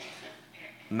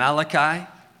Malachi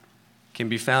can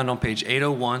be found on page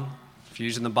 801, if you're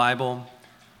using the Bible,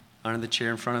 under the chair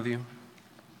in front of you.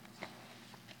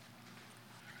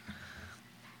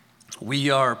 We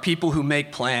are people who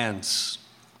make plans.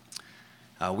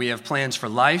 We have plans for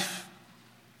life.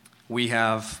 We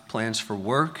have plans for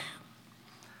work.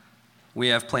 We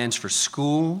have plans for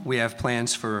school. We have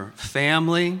plans for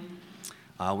family.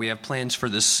 We have plans for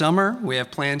this summer. We have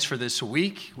plans for this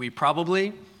week.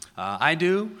 I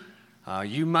do.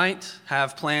 You might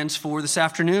have plans for this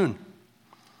afternoon.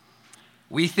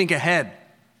 We think ahead.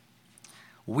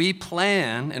 We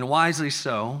plan, and wisely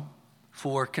so,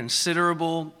 for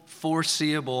considerable,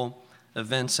 foreseeable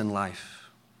events in life.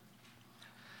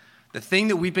 The thing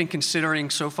that we've been considering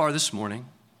so far this morning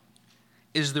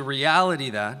is the reality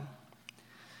that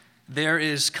there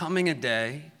is coming a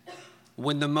day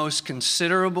when the most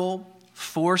considerable,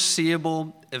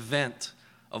 foreseeable event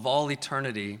of all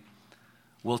eternity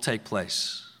will take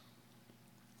place.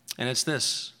 And it's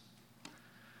this: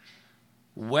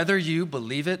 whether you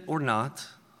believe it or not,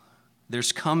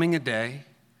 there's coming a day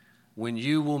when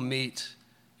you will meet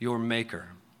your Maker.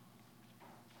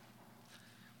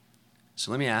 So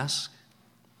let me ask,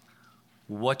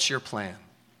 what's your plan?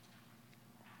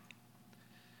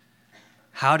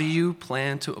 How do you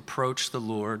plan to approach the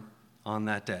Lord on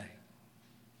that day?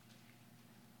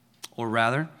 Or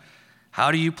rather,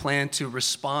 how do you plan to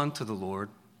respond to the Lord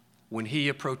when He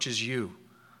approaches you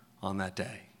on that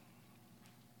day?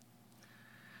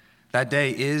 That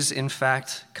day is, in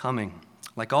fact, coming.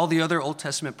 Like all the other Old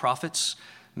Testament prophets,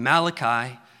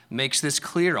 Malachi makes this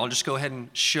clear. I'll just go ahead and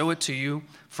show it to you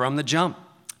from the jump.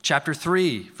 Chapter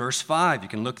 3, verse 5, you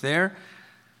can look there.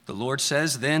 The Lord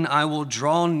says, "Then I will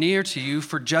draw near to you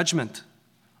for judgment.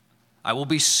 I will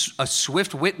be a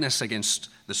swift witness against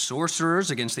the sorcerers,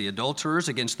 against the adulterers,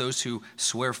 against those who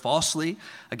swear falsely,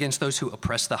 against those who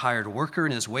oppress the hired worker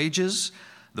in his wages,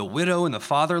 the widow and the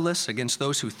fatherless, against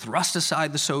those who thrust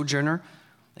aside the sojourner,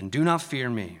 and do not fear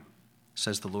me,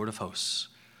 says the Lord of hosts."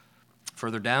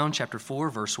 Further down, chapter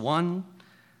 4, verse 1,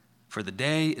 "For the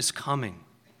day is coming,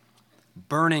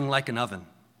 burning like an oven,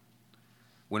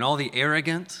 when all the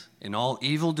arrogant and all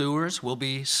evildoers will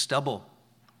be stubble.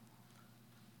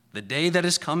 The day that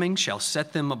is coming shall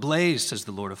set them ablaze, says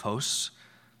the Lord of hosts,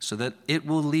 so that it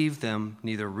will leave them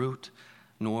neither root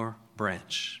nor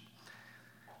branch."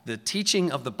 The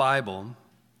teaching of the Bible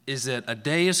is that a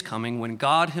day is coming when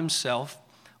God Himself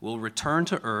will return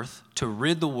to earth to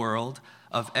rid the world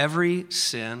of every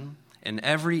sin and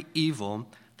every evil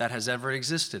that has ever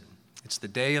existed. It's the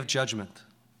day of judgment.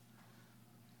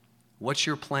 What's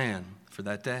your plan for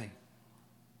that day?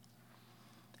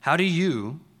 How do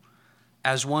you,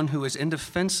 as one who is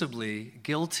indefensibly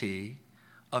guilty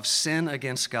of sin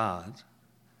against God,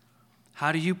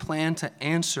 how do you plan to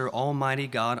answer Almighty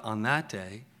God on that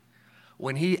day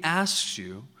when He asks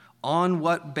you on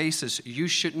what basis you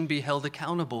shouldn't be held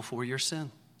accountable for your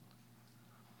sin?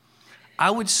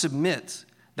 I would submit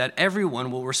that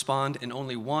everyone will respond in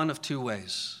only one of two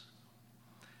ways.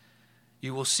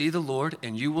 You will see the Lord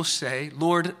and you will say,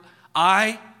 "Lord,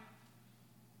 and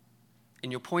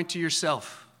you'll point to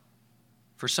yourself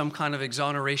for some kind of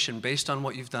exoneration based on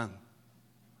what you've done.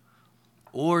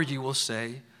 Or you will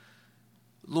say,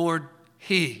 "Lord,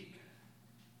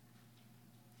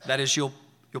 that is, you'll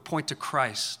point to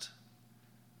Christ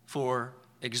for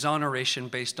exoneration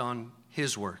based on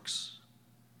His works.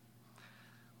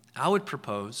 I would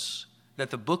propose that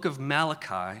the book of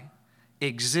Malachi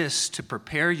exists to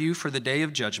prepare you for the day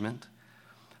of judgment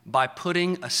by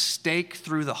putting a stake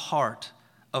through the heart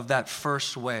of that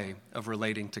first way of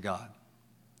relating to God.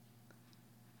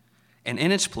 And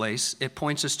in its place, it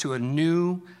points us to a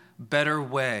new, better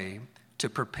way to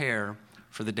prepare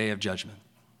for the day of judgment.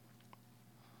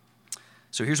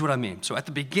 So here's what I mean. So at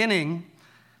the beginning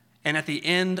and at the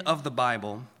end of the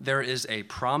Bible, there is a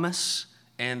promise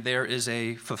and there is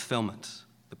a fulfillment.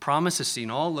 The promise is seen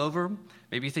all over.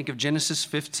 Maybe you think of Genesis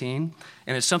 15,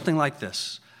 and it's something like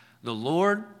this: the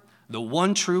Lord, the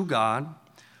one true God,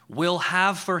 will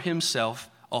have for Himself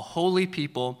a holy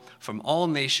people from all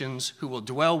nations who will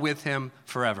dwell with Him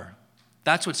forever.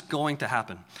 That's what's going to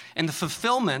happen. And the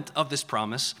fulfillment of this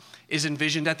promise is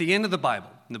envisioned at the end of the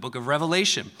Bible, in the book of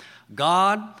Revelation.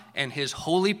 God and His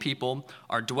holy people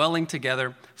are dwelling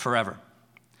together forever.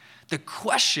 The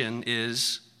question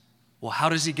is, well, how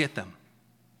does He get them?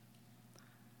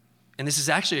 And this is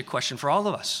actually a question for all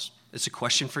of us. It's a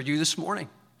question for you this morning.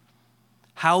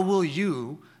 How will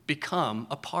you become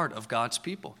a part of God's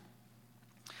people?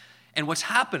 And what's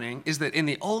happening is that in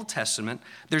the Old Testament,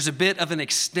 there's a bit of an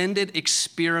extended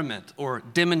experiment or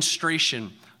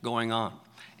demonstration going on.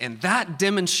 And that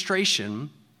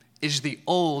demonstration is the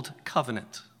old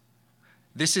covenant.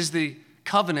 This is the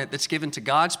covenant that's given to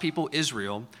God's people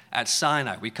Israel at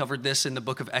Sinai. We covered this in the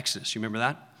book of Exodus. You remember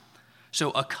that?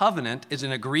 So a covenant is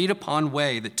an agreed upon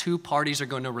way that two parties are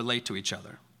going to relate to each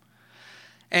other.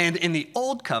 And in the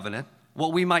old covenant,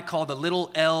 what we might call the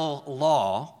little L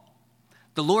law,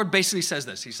 the Lord basically says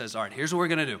this. He says, all right, here's what we're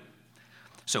going to do.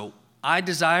 So I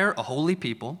desire a holy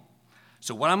people.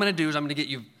 So what I'm going to do is I'm going to get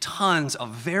you tons of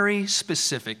very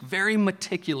specific, very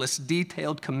meticulous,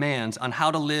 detailed commands on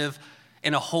how to live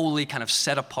in a holy, kind of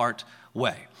set apart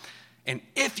way. And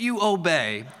if you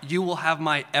obey, you will have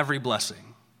my every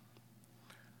blessing.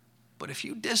 But if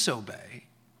you disobey,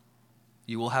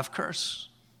 you will have curse,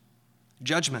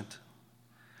 judgment,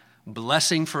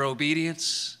 blessing for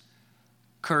obedience,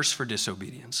 curse for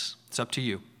disobedience. It's up to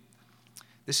you.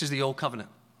 This is the old covenant.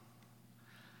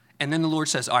 And then the Lord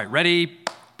says, all right, ready,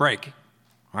 break.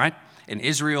 All right? And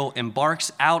Israel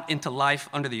embarks out into life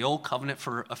under the old covenant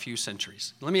for a few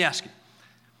centuries. Let me ask you,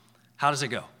 how does it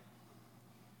go?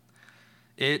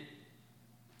 It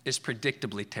is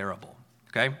predictably terrible,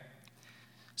 okay?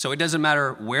 So it doesn't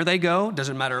matter where they go,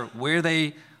 doesn't matter where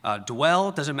they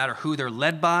dwell, doesn't matter who they're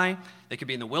led by. They could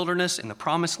be in the wilderness, in the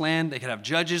promised land. They could have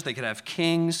judges, they could have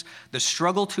kings. The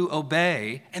struggle to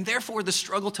obey, and therefore the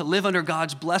struggle to live under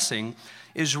God's blessing,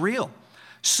 is real.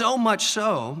 So much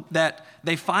so that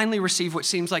they finally receive what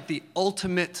seems like the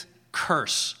ultimate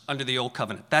curse under the old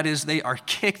covenant. That is, they are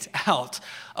kicked out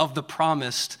of the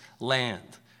promised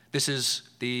land. This is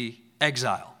the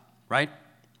exile, right?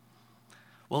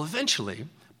 Well, eventually,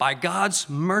 by God's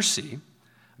mercy,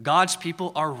 God's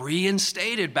people are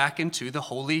reinstated back into the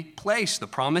holy place, the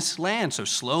promised land. So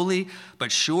slowly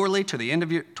but surely, towards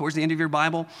the end of your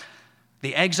Bible,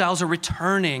 the exiles are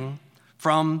returning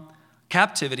from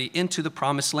captivity into the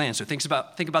promised land. So think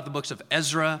about the books of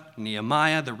Ezra,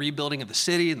 Nehemiah, the rebuilding of the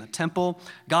city and the temple.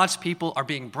 God's people are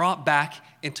being brought back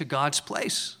into God's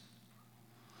place.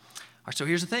 All right, so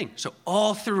here's the thing. So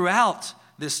all throughout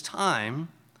this time,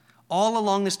 all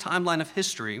along this timeline of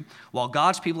history, while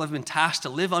God's people have been tasked to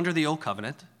live under the old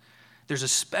covenant, there's a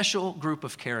special group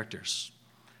of characters.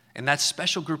 And that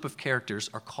special group of characters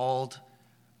are called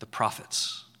the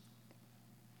prophets.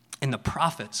 And the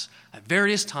prophets, at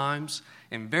various times,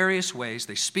 in various ways,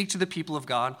 they speak to the people of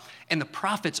God, and the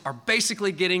prophets are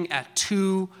basically getting at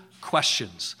two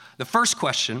questions. The first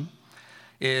question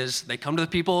is they come to the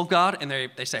people of God, and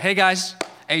they say, hey guys,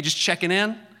 hey, just checking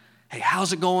in. Hey,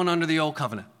 how's it going under the old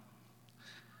covenant?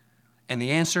 And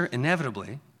the answer,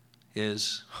 inevitably,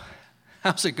 is,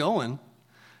 how's it going?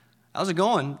 How's it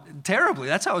going? Terribly,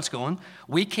 that's how it's going.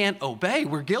 We can't obey,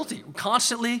 we're guilty, we're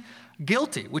constantly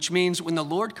guilty, which means when the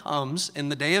Lord comes in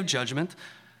the day of judgment,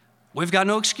 we've got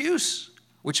no excuse,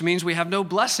 which means we have no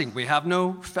blessing, we have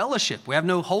no fellowship, we have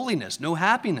no holiness, no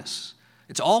happiness.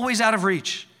 It's always out of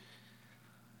reach.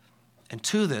 And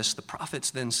to this, the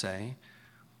prophets then say,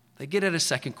 they get at a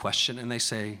second question and they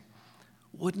say,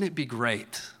 wouldn't it be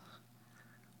great?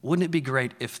 Wouldn't it be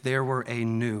great if there were a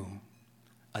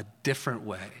different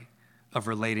way of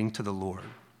relating to the Lord,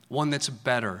 one that's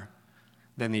better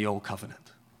than the old covenant?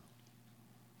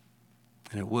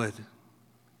 And it would.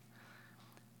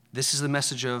 This is the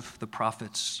message of the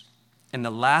prophets. And the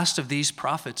last of these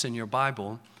prophets in your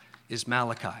Bible is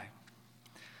Malachi.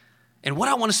 And what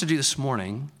I want us to do this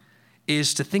morning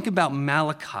is to think about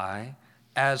Malachi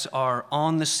as our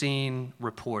on-the-scene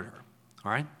reporter.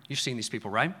 All right? You've seen these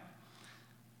people, right?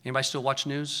 Anybody still watch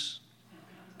news?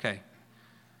 Okay.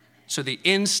 So the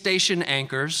in-station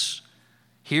anchors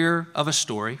hear of a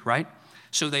story, right?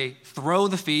 So they throw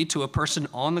the feed to a person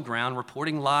on the ground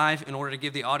reporting live in order to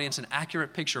give the audience an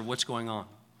accurate picture of what's going on.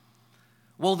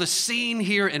 Well, the scene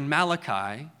here in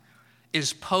Malachi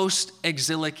is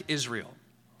post-exilic Israel.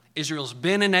 Israel's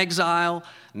been in exile,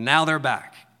 now they're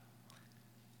back.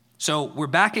 So we're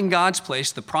back in God's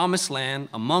place, the promised land,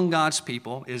 among God's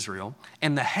people, Israel.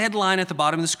 And the headline at the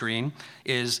bottom of the screen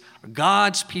is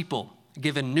God's people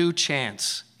given new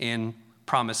chance in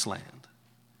promised land.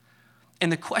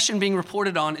 And the question being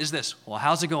reported on is this: well,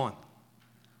 how's it going?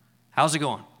 How's it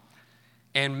going?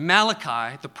 And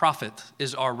Malachi, the prophet,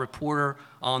 is our reporter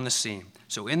on the scene.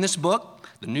 So in this book,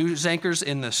 the news anchors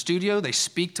in the studio, they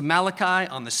speak to Malachi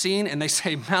on the scene, and they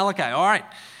say, Malachi, all right,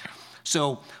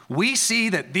 so we see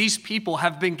that these people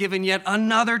have been given yet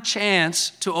another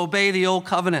chance to obey the old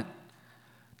covenant.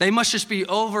 They must just be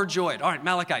overjoyed. All right,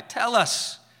 Malachi, tell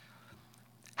us,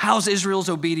 how's Israel's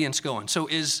obedience going? So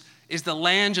is the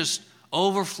land just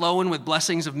overflowing with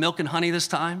blessings of milk and honey this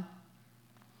time?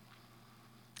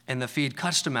 And the feed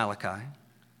cuts to Malachi,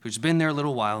 who's been there a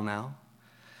little while now.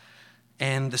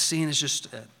 And the scene is just,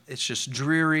 it's just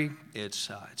dreary, it's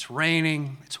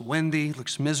raining, it's windy,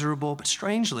 looks miserable. But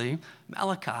strangely,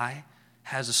 Malachi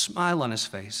has a smile on his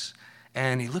face,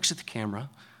 and he looks at the camera,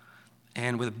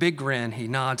 and with a big grin, he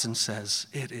nods and says,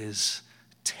 "It is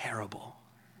terrible.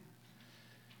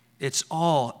 It's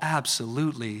all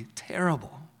absolutely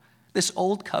terrible. This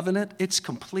old covenant, it's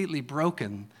completely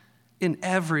broken in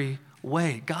every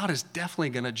way. God is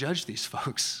definitely going to judge these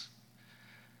folks."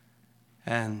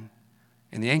 And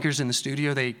the anchors in the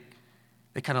studio, they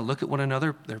kind of look at one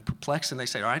another. They're perplexed, and they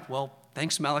say, "All right, well,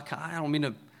 thanks, Malachi. I don't mean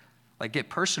to get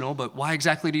personal, but why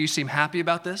exactly do you seem happy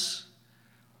about this?"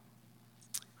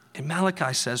 And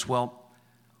Malachi says, "Well,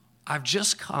 I've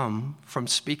just come from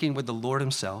speaking with the Lord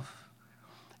himself,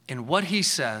 and what he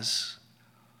says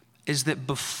is that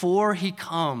before he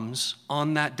comes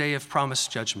on that day of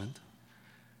promised judgment,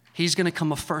 he's going to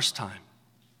come a first time.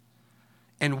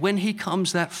 And when he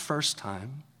comes that first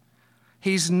time,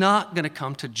 he's not going to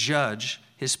come to judge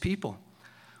his people.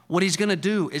 What he's going to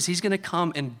do is he's going to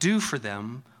come and do for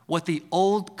them what the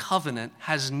old covenant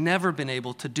has never been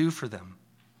able to do for them.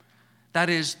 That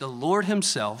is, the Lord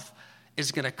himself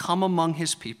is going to come among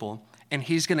his people, and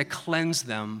he's going to cleanse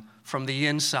them from the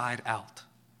inside out."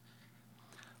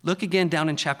 Look again down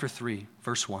in chapter 3,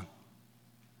 verse 1.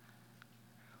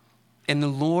 "And the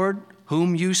Lord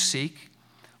whom you seek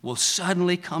will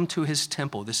suddenly come to his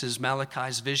temple." This is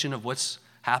Malachi's vision of what's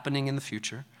happening in the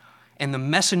future. "And the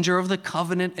messenger of the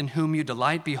covenant in whom you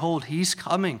delight, behold, he's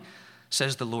coming,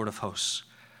 says the Lord of hosts.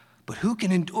 But who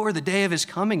can endure the day of his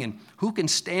coming, and who can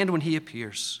stand when he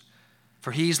appears?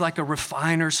 For he's like a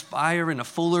refiner's fire and a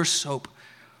fuller's soap.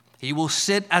 He will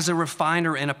sit as a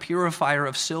refiner and a purifier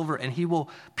of silver, and he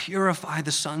will purify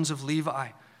the sons of Levi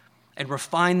and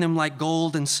refine them like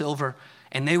gold and silver,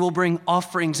 and they will bring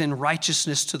offerings in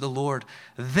righteousness to the Lord.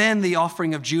 Then the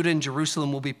offering of Judah and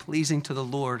Jerusalem will be pleasing to the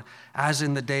Lord, as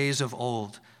in the days of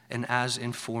old and as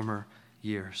in former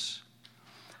years."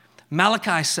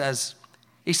 Malachi says,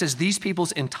 these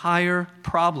people's entire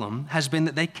problem has been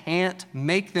that they can't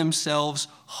make themselves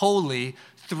holy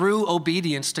through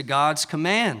obedience to God's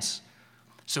commands.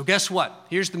 So guess what?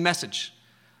 Here's the message.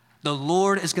 The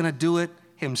Lord is going to do it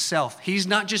himself. He's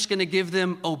not just going to give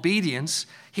them obedience,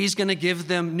 he's going to give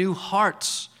them new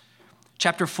hearts.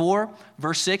 Chapter 4,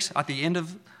 verse 6, at the end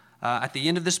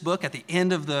of this book, at the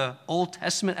end of the Old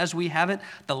Testament as we have it,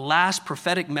 the last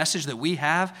prophetic message that we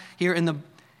have here in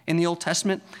the Old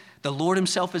Testament, the Lord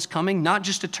himself is coming, not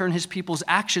just to turn his people's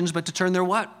actions, but to turn their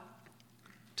what?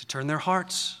 To turn their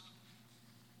hearts.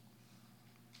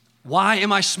 Why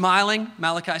am I smiling?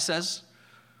 Malachi says.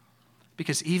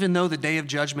 Because even though the day of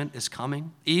judgment is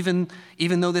coming, even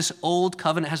though this old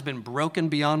covenant has been broken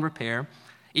beyond repair,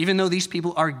 even though these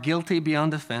people are guilty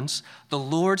beyond defense, the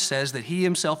Lord says that he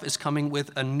himself is coming with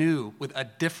a new, with a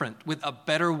different, with a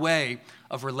better way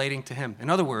of relating to him. In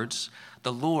other words,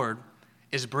 the Lord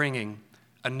is bringing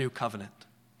a new covenant.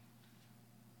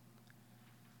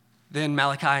 Then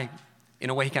Malachi, in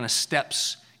a way, he kind of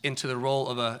steps into the role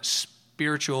of a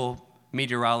spiritual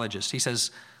meteorologist. He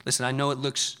says, listen, I know it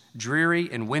looks dreary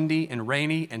and windy and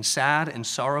rainy and sad and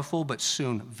sorrowful, but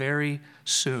soon, very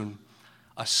soon,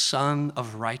 a sun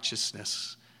of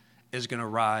righteousness is going to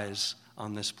rise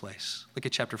on this place. Look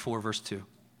at chapter 4, verse 2.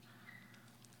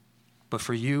 But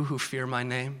for you who fear my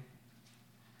name,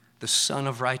 the sun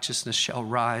of righteousness shall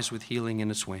rise with healing in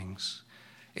its wings,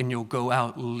 and you'll go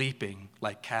out leaping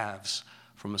like calves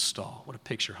from a stall. What a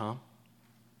picture, huh?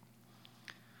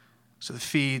 So the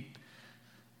feed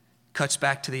cuts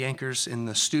back to the anchors in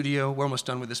the studio. We're almost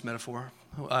done with this metaphor,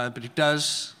 but it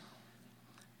does.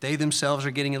 They themselves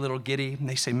are getting a little giddy, and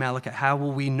they say, Malachi, how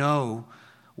will we know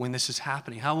when this is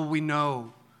happening? How will we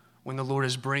know when the Lord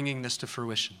is bringing this to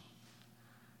fruition?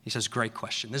 He says, great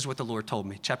question. This is what the Lord told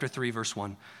me. Chapter 3, verse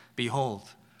 1. Behold,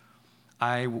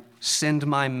 I send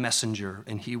my messenger,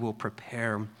 and he will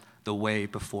prepare the way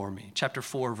before me. Chapter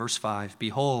 4, verse 5.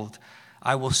 Behold,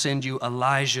 I will send you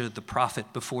Elijah the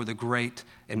prophet before the great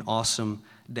and awesome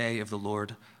day of the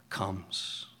Lord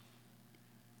comes.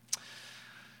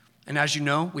 And as you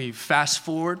know, we fast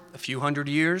forward a few hundred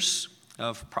years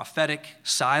of prophetic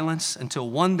silence until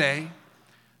one day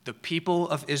the people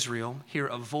of Israel hear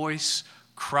a voice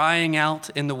crying out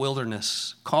in the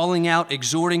wilderness, calling out,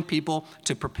 exhorting people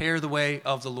to prepare the way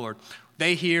of the Lord.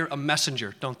 They hear a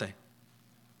messenger, don't they?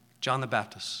 John the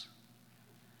Baptist.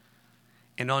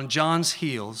 And on John's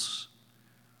heels,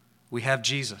 we have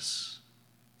Jesus,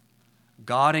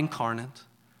 God incarnate,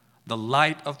 the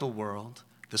light of the world,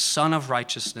 the Son of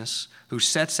righteousness, who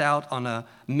sets out on a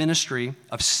ministry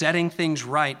of setting things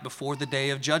right before the day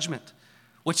of judgment.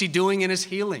 What's he doing in his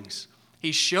healings?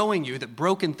 He's showing you that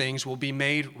broken things will be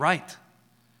made right.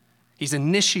 He's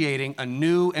initiating a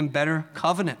new and better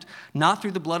covenant, not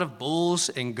through the blood of bulls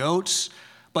and goats,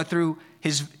 but through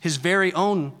his very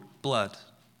own blood,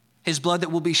 his blood that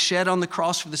will be shed on the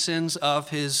cross for the sins of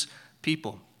his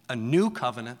people. A new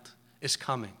covenant is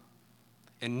coming,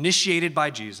 initiated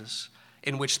by Jesus,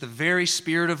 in which the very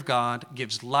Spirit of God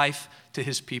gives life to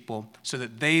his people so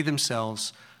that they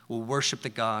themselves will worship the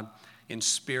God in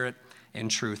spirit and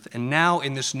truth. And now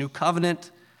in this new covenant,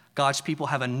 God's people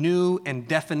have a new and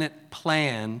definite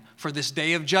plan for this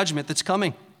day of judgment that's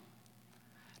coming.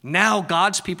 Now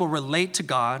God's people relate to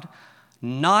God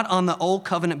not on the old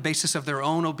covenant basis of their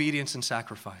own obedience and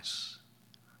sacrifice.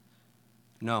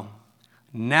 No.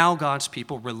 Now God's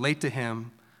people relate to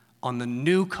him on the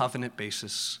new covenant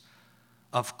basis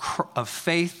of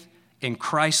faith in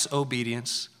Christ's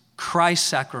obedience, Christ's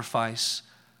sacrifice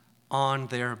on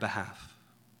their behalf.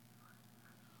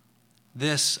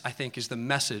 This, I think, is the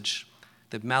message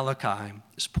that Malachi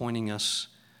is pointing us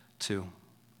to.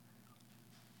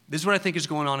 This is what I think is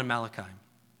going on in Malachi.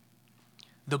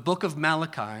 The book of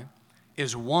Malachi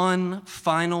is one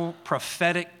final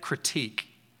prophetic critique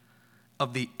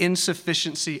of the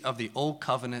insufficiency of the old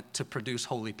covenant to produce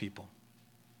holy people.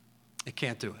 It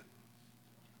can't do it.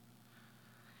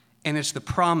 And it's the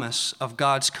promise of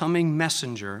God's coming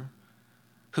messenger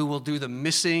who will do the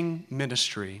missing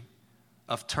ministry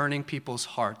of turning people's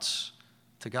hearts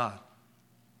to God.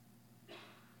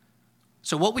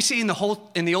 So what we see in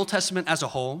the Old Testament as a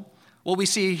whole, what we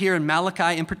see here in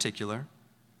Malachi in particular,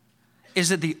 is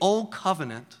that the old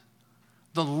covenant,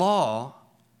 the law,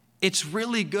 it's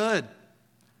really good,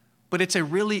 but it's a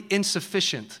really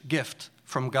insufficient gift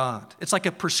from God. It's like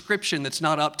a prescription that's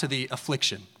not up to the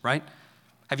affliction, right?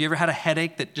 Have you ever had a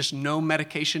headache that just no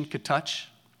medication could touch?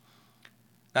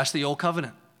 That's the old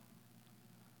covenant.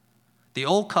 The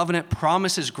old covenant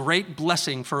promises great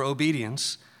blessing for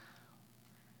obedience.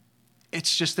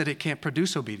 It's just that it can't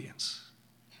produce obedience.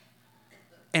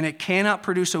 And it cannot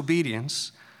produce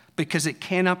obedience because it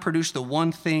cannot produce the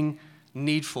one thing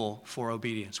needful for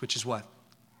obedience, which is what?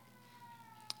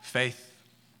 Faith.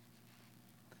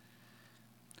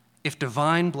 If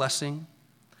divine blessing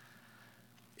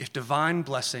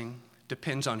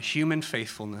depends on human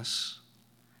faithfulness,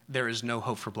 there is no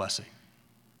hope for blessing.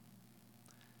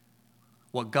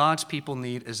 What God's people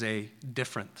need is a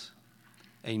different,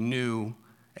 a new,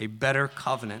 a better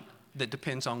covenant that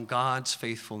depends on God's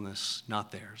faithfulness,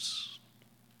 not theirs.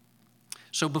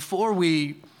 So before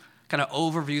we kind of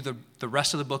overview the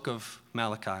rest of the book of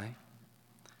Malachi,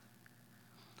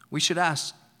 we should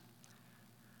ask,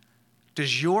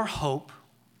 does your hope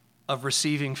of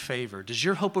receiving favor, does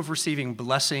your hope of receiving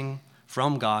blessing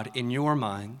from God in your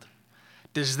mind,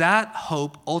 does that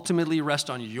hope ultimately rest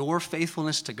on your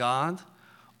faithfulness to God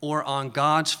or on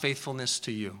God's faithfulness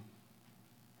to you?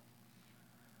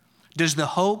 Does the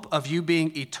hope of you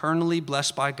being eternally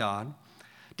blessed by God,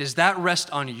 does that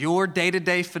rest on your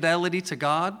day-to-day fidelity to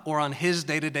God or on his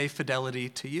day-to-day fidelity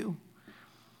to you?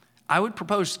 I would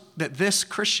propose that this,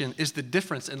 Christian, is the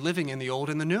difference in living in the old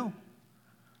and the new.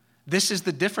 This is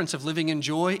the difference of living in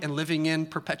joy and living in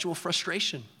perpetual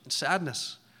frustration and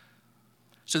sadness.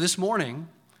 So this morning,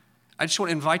 I just want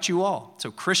to invite you all, so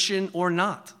Christian or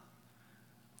not,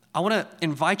 I want to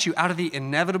invite you out of the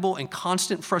inevitable and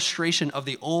constant frustration of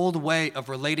the old way of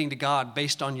relating to God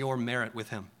based on your merit with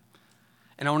him.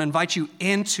 And I want to invite you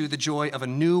into the joy of a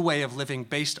new way of living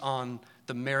based on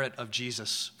the merit of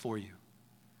Jesus for you.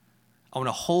 I want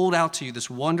to hold out to you this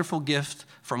wonderful gift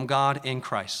from God in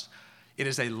Christ. It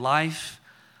is a life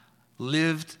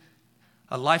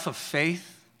of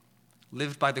faith,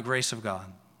 lived by the grace of God.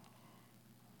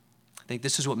 I think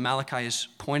this is what Malachi is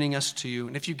pointing us to you.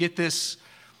 And if you get this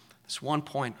one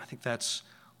point, I think that's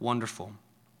wonderful.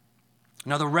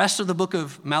 Now, the rest of the book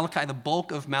of Malachi, the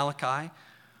bulk of Malachi,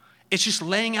 it's just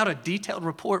laying out a detailed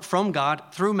report from God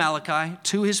through Malachi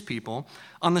to his people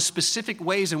on the specific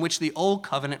ways in which the old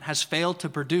covenant has failed to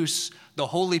produce the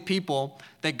holy people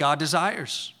that God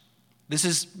desires. This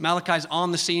is Malachi's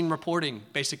on-the-scene reporting,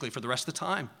 basically, for the rest of the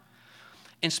time.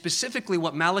 And specifically,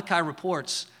 what Malachi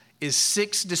reports is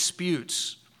 6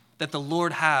 disputes that the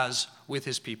Lord has with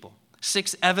his people.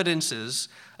 6 evidences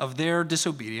of their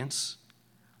disobedience,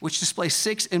 which display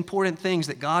 6 important things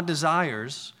that God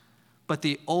desires, but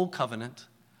the old covenant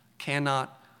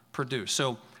cannot produce.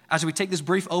 So as we take this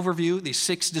brief overview, these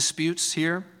 6 disputes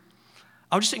here,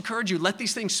 I would just encourage you, let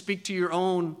these things speak to your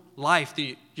own life,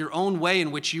 your own way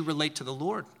in which you relate to the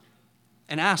Lord.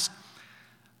 And ask,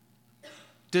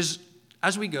 does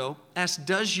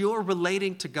your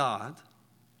relating to God,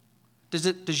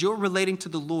 does your relating to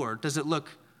the Lord, does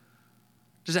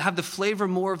it have the flavor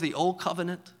more of the old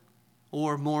covenant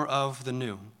or more of the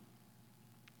new?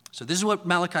 So this is what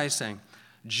Malachi is saying.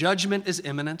 Judgment is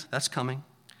imminent. That's coming.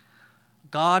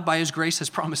 God, by his grace, has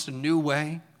promised a new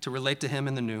way to relate to him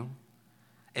in the new.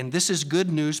 And this is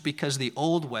good news because the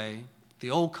old way,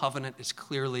 the old covenant, is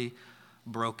clearly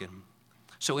broken.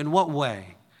 So in what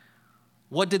way?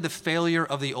 What did the failure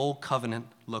of the old covenant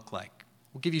look like?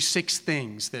 We'll give you 6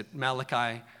 things that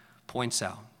Malachi points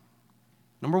out.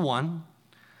 Number 1,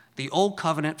 the old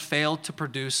covenant failed to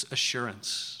produce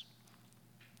assurance.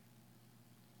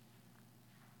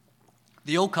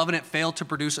 The old covenant failed to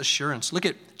produce assurance. Look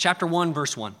at chapter 1,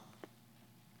 verse 1.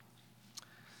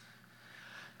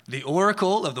 The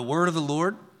oracle of the word of the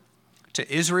Lord to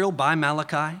Israel by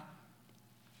Malachi,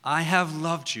 I have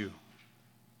loved you,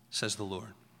 says the Lord.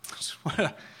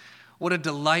 What a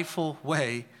delightful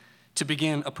way to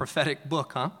begin a prophetic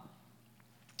book, huh?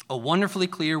 A wonderfully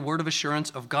clear word of assurance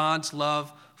of God's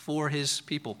love for his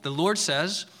people. The Lord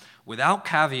says, without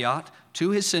caveat,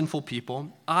 to his sinful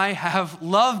people, I have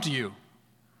loved you.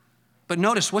 But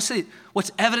notice,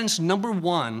 what's evidence number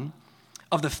 1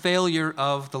 of the failure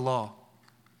of the law?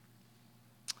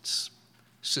 It's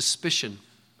suspicion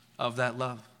of that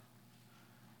love.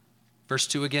 Verse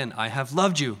 2 again, I have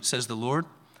loved you, says the Lord.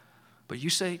 But you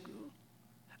say,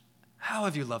 how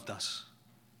have you loved us?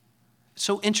 It's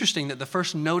so interesting that the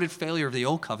first noted failure of the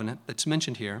old covenant that's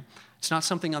mentioned here, it's not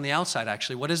something on the outside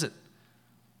actually. What is it?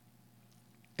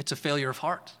 It's a failure of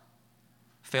heart,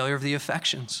 failure of the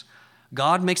affections.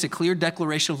 God makes a clear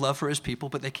declaration of love for his people,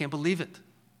 but they can't believe it.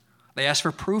 They ask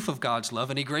for proof of God's love,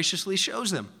 and he graciously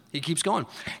shows them. He keeps going.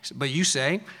 But you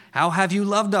say, how have you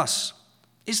loved us?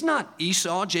 Is not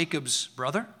Esau Jacob's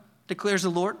brother, declares the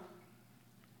Lord?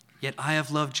 Yet I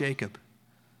have loved Jacob,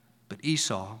 but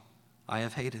Esau I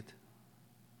have hated.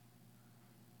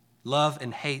 Love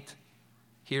and hate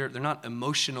here, they're not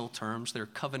emotional terms, they're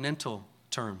covenantal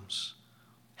terms.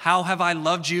 How have I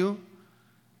loved you?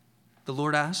 The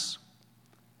Lord asks.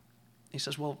 He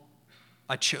says, well,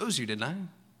 I chose you, didn't I?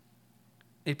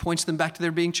 He points them back to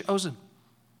their being chosen.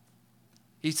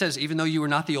 He says, even though you were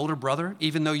not the older brother,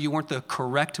 even though you weren't the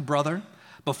correct brother,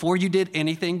 before you did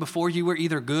anything, before you were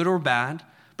either good or bad,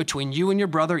 between you and your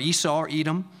brother Esau or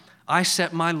Edom, I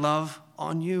set my love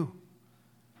on you.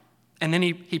 And then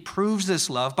he proves this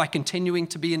love by continuing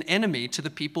to be an enemy to the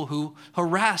people who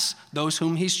harass those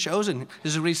whom he's chosen.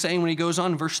 This is what he's saying when he goes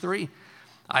on in verse 3.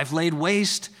 I've laid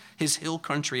waste his hill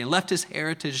country and left his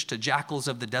heritage to jackals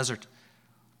of the desert.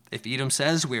 If Edom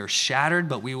says, we are shattered,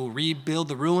 but we will rebuild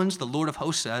the ruins, the Lord of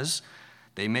hosts says,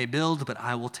 they may build, but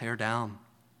I will tear down.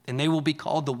 And they will be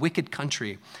called the wicked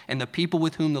country, and the people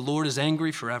with whom the Lord is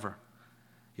angry forever.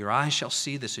 Your eyes shall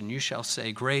see this, and you shall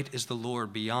say, great is the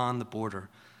Lord beyond the border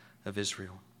of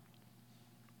Israel.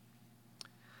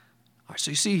 All right,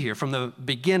 so you see here, from the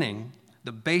beginning,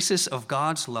 the basis of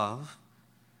God's love,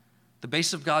 the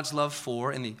basis of God's love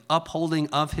for and the upholding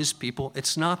of his people,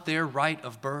 it's not their right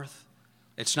of birth.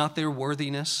 It's not their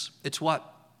worthiness. It's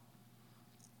what?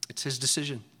 It's his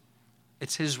decision.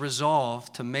 It's his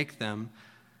resolve to make them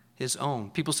his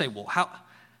own. People say, well,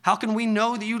 how can we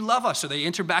know that you love us? So they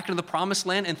enter back into the promised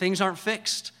land and things aren't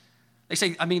fixed. They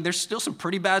say, there's still some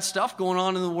pretty bad stuff going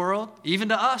on in the world, even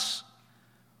to us.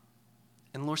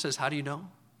 And the Lord says, how do you know?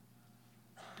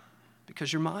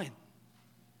 Because you're mine.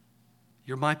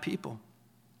 You're my people.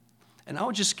 And I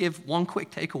would just give one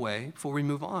quick takeaway before we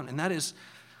move on, and that is,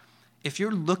 if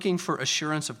you're looking for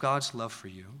assurance of God's love for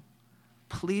you,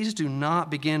 please do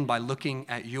not begin by looking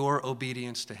at your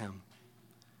obedience to him,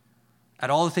 at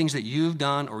all the things that you've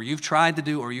done or you've tried to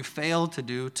do or you failed to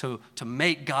do to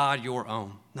make God your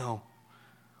own. No,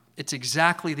 it's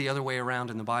exactly the other way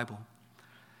around in the Bible.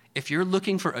 If you're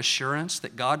looking for assurance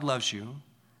that God loves you,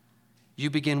 you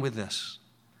begin with this,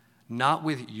 not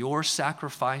with your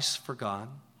sacrifice for God,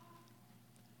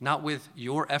 not with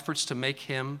your efforts to make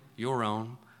him your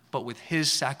own, but with his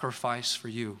sacrifice for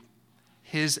you,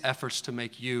 his efforts to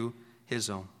make you his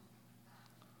own.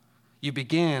 You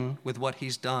begin with what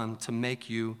he's done to make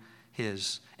you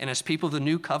his. And as people of the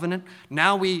new covenant,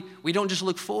 now we don't just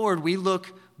look forward, we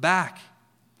look back.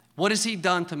 What has he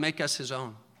done to make us his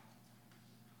own?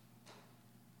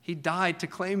 He died to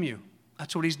claim you.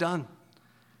 That's what he's done.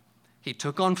 He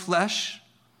took on flesh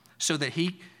so that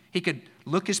he could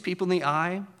look his people in the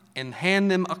eye and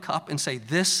hand them a cup and say,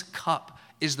 this cup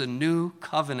is the new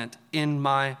covenant in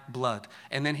my blood.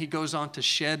 And then he goes on to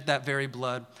shed that very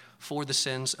blood for the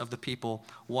sins of the people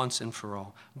once and for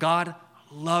all. God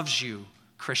loves you,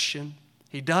 Christian.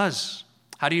 He does.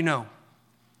 How do you know?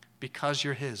 Because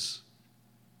you're his.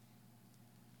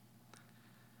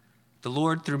 The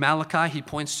Lord, through Malachi, he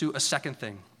points to a second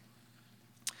thing.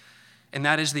 And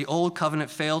that is the old covenant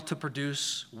failed to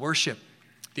produce worship.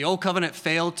 The old covenant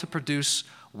failed to produce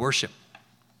worship.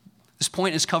 This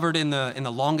point is covered in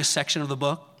the longest section of the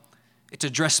book. It's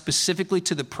addressed specifically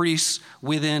to the priests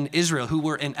within Israel, who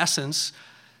were, in essence,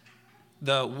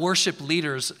 the worship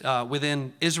leaders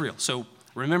within Israel. So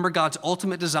remember, God's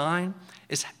ultimate design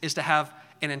is to have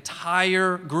an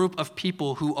entire group of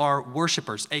people who are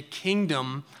worshipers, a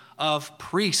kingdom of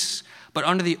priests. But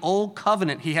under the old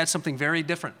covenant, he had something very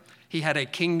different. He had a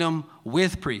kingdom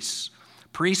with priests.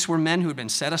 Priests were men who had been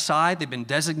set aside. They'd been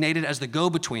designated as the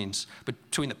go-betweens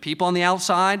between the people on the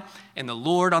outside and the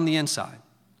Lord on the inside.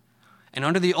 And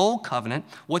under the old covenant,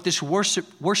 what this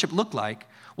worship looked like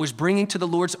was bringing to the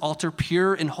Lord's altar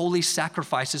pure and holy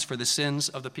sacrifices for the sins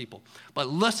of the people. But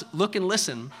look and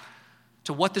listen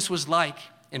to what this was like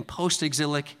in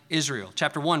post-exilic Israel.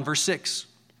 Chapter 1, verse 6.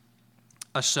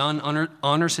 A son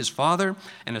honors his father,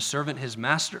 and a servant his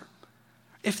master.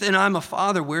 If then I'm a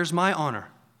father, where's my honor?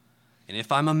 And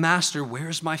if I'm a master,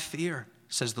 where's my fear?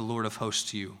 Says the Lord of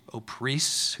hosts to you, O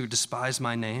priests who despise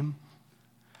my name.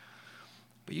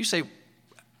 But you say,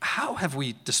 how have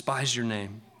we despised your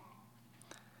name?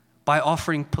 By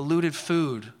offering polluted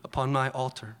food upon my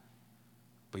altar.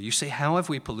 But you say, how have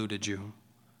we polluted you?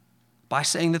 By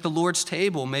saying that the Lord's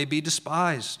table may be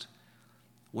despised.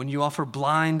 When you offer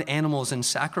blind animals in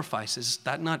sacrifice, is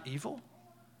that not evil?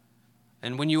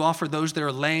 And when you offer those that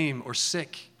are lame or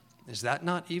sick, is that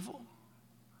not evil?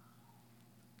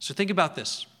 So think about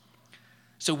this.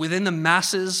 So within the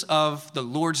masses of the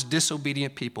Lord's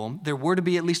disobedient people, there were to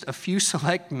be at least a few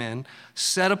select men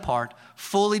set apart,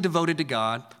 fully devoted to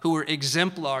God, who were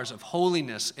exemplars of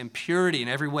holiness and purity in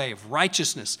every way, of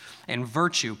righteousness and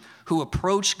virtue, who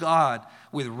approached God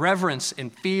with reverence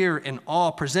and fear and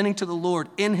awe, presenting to the Lord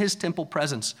in his temple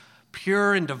presence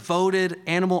pure and devoted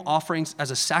animal offerings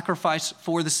as a sacrifice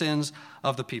for the sins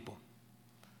of the people.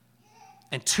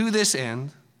 And to this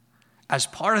end, as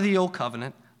part of the old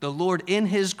covenant, the Lord in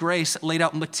his grace laid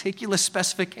out meticulous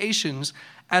specifications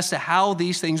as to how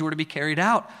these things were to be carried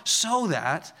out, so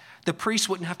that the priests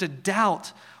wouldn't have to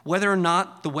doubt whether or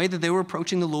not the way that they were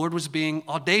approaching the Lord was being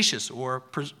audacious or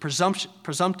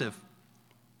presumptive.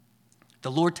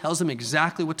 The Lord tells them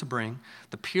exactly what to bring,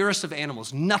 the purest of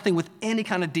animals, nothing with any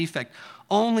kind of defect,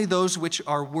 only those which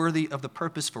are worthy of the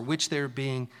purpose for which they're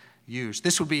being used.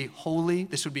 This would be holy,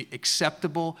 this would be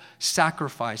acceptable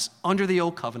sacrifice under the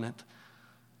old covenant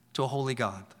to a holy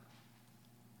God.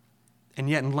 And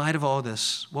yet, in light of all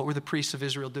this, what were the priests of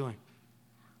Israel doing?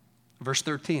 Verse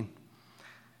 13.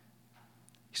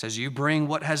 He says, you bring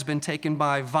what has been taken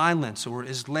by violence or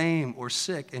is lame or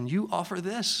sick, and you offer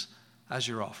this as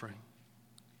your offering.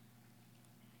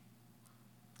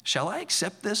 Shall I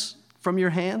accept this from your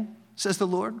hand, says the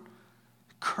Lord?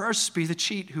 Cursed be the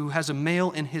cheat who has a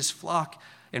male in his flock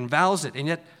and vows it, and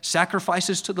yet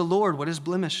sacrifices to the Lord what is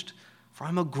blemished. For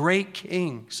I'm a great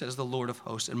king, says the Lord of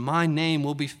hosts, and my name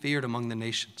will be feared among the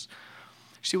nations.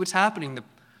 See what's happening?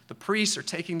 The priests are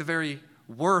taking the very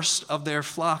worst of their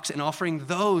flocks and offering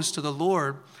those to the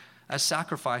Lord as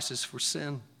sacrifices for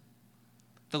sin.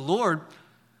 The Lord,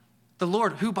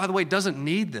 who, by the way, doesn't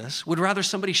need this, would rather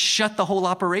somebody shut the whole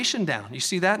operation down. You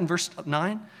see that in verse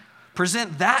 9?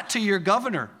 Present that to your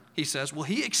governor, he says. Will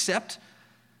he accept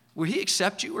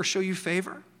you or show you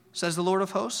favor, says the Lord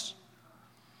of hosts?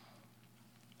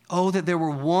 Oh, that there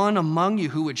were one among you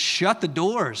who would shut the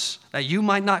doors, that you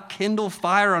might not kindle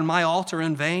fire on my altar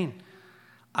in vain.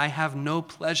 I have no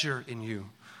pleasure in you,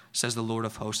 says the Lord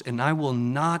of hosts, and I will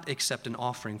not accept an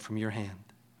offering from your hand.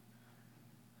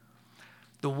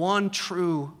 The one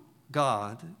true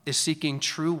God is seeking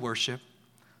true worship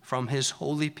from his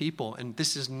holy people, and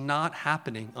this is not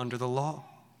happening under the law.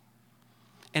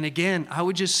 And again, I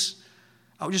would just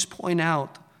point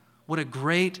out what a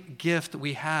great gift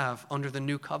we have under the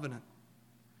new covenant.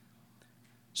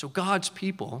 So God's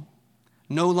people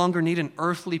no longer need an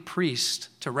earthly priest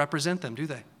to represent them, do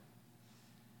they?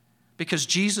 Because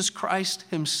Jesus Christ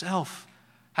himself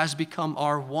has become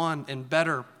our one and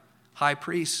better high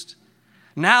priest.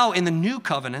 Now in the new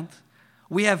covenant,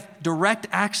 we have direct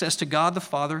access to God the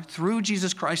Father through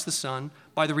Jesus Christ the Son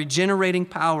by the regenerating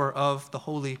power of the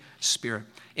Holy Spirit.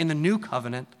 In the new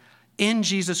covenant, in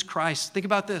Jesus Christ, think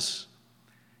about this.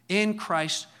 In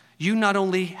Christ, you not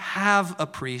only have a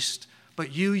priest,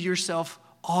 but you yourself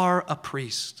are a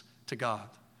priest to God,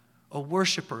 a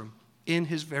worshiper in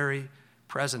his very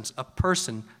presence, a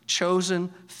person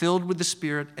chosen, filled with the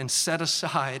Spirit, and set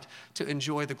aside to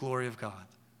enjoy the glory of God.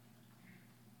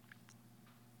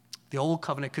 The old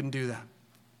covenant couldn't do that.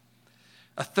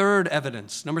 A third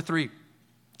evidence, number 3,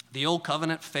 the old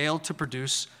covenant failed to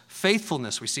produce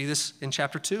faithfulness. We see this in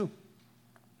chapter 2.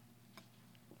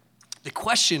 The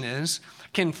question is,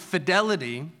 Can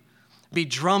fidelity be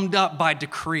drummed up by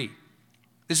decree?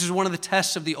 This is one of the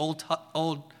tests of the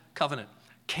old covenant.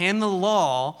 Can the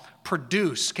law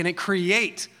produce, can it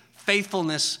create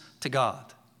faithfulness to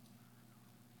God?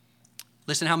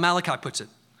 Listen how Malachi puts it.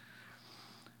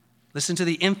 Listen to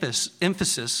the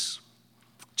emphasis,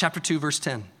 chapter 2, verse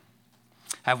 10.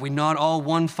 Have we not all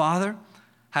one Father?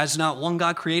 Has not one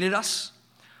God created us?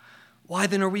 Why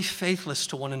then are we faithless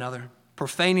to one another,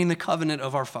 profaning the covenant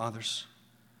of our fathers?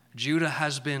 Judah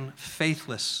has been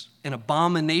faithless. An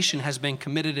abomination has been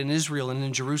committed in Israel and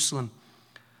in Jerusalem.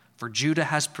 For Judah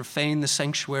has profaned the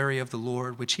sanctuary of the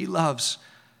Lord, which he loves,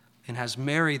 and has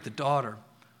married the daughter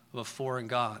of a foreign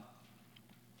god.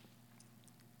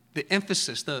 The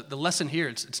emphasis, the lesson here,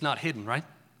 it's not hidden, right?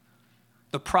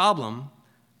 The problem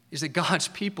is that God's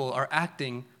people are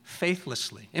acting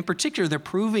faithlessly. In particular, they're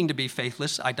proving to be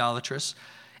faithless, idolatrous,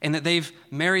 and that they've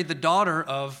married the daughter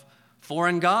of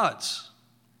foreign gods.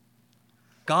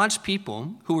 God's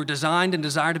people, who were designed and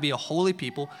desire to be a holy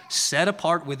people, set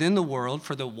apart within the world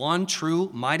for the one true,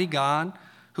 mighty God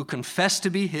who confess to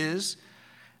be his,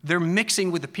 they're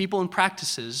mixing with the people and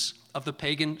practices of the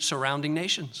pagan surrounding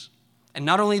nations. And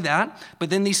not only that, but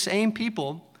then these same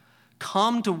people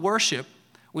come to worship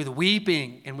with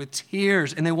weeping and with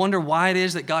tears, and they wonder why it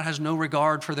is that God has no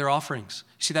regard for their offerings.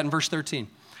 You see that in verse 13.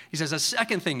 He says, a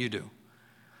second thing you do,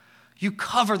 you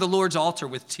cover the Lord's altar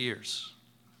with tears,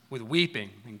 with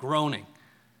weeping and groaning,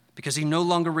 because he no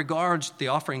longer regards the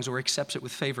offerings or accepts it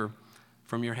with favor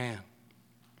from your hand.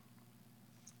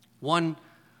 One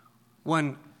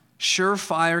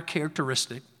surefire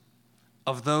characteristic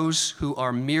of those who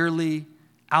are merely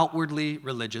outwardly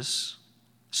religious,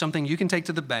 something you can take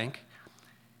to the bank,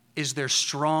 is their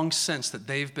strong sense that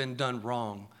they've been done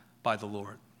wrong by the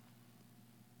Lord.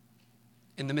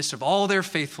 In the midst of all their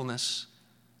faithfulness,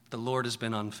 the Lord has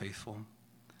been unfaithful.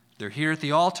 They're here at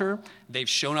the altar. They've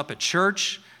shown up at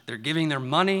church. They're giving their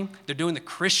money. They're doing the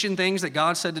Christian things that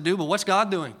God said to do. But what's God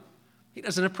doing? He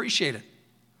doesn't appreciate it.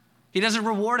 He doesn't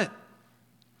reward it.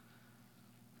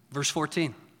 Verse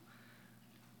 14.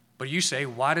 But you say,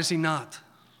 why does he not?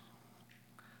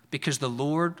 Because the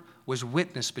Lord was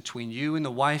witness between you and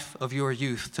the wife of your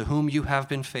youth, to whom you have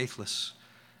been faithless,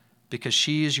 because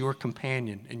she is your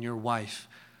companion and your wife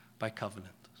by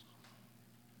covenant.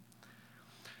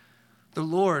 The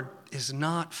Lord is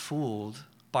not fooled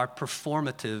by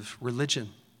performative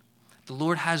religion. The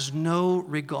Lord has no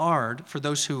regard for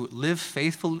those who live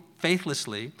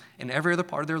faithlessly in every other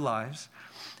part of their lives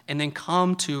and then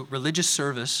come to religious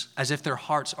service as if their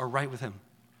hearts are right with him.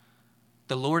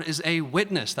 The Lord is a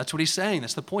witness. That's what he's saying.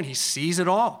 That's the point. He sees it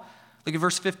all. Look at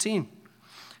verse 15.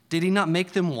 Did he not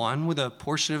make them one with a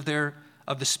portion of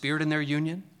the Spirit in their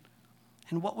union?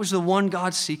 And what was the one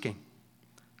God seeking?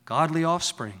 Godly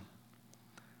offspring.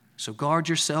 So guard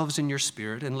yourselves in your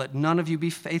spirit, and let none of you be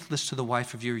faithless to the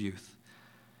wife of your youth.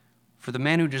 For the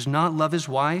man who does not love his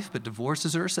wife, but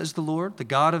divorces her, says the Lord, the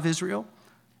God of Israel,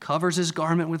 covers his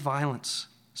garment with violence,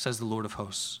 says the Lord of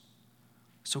hosts.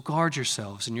 So guard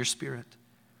yourselves in your spirit.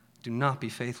 Do not be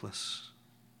faithless.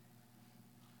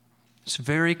 It's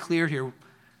very clear here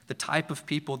the type of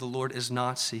people the Lord is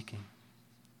not seeking.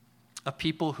 A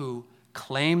people who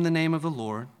claim the name of the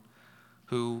Lord,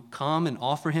 who come and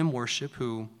offer him worship,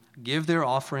 who give their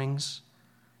offerings,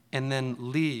 and then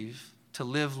leave to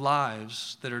live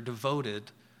lives that are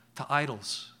devoted to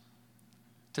idols,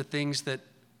 to things that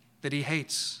he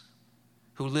hates,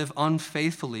 who live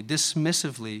unfaithfully,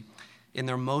 dismissively in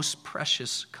their most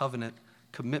precious covenant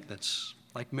commitments,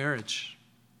 like marriage.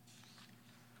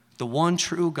 The one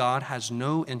true God has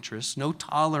no interest, no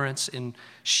tolerance in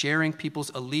sharing people's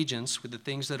allegiance with the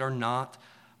things that are not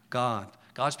God.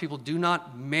 God's people do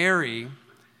not marry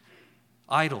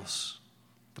idols.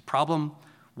 The problem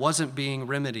wasn't being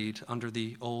remedied under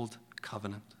the old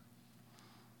covenant.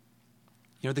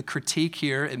 You know, the critique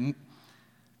here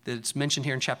that's mentioned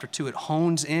here in chapter 2, it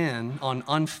hones in on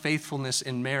unfaithfulness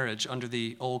in marriage under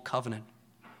the old covenant.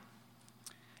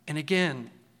 And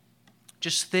again,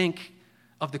 just think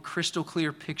of the crystal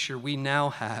clear picture we now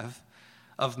have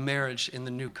of marriage in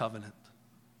the new covenant.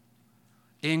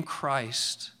 In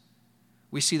Christ,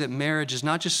 we see that marriage is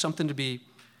not just something to be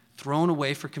thrown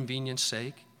away for convenience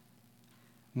sake.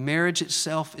 Marriage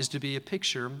itself is to be a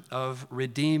picture of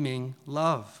redeeming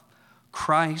love.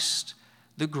 Christ,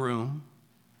 the groom,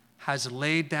 has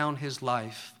laid down his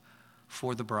life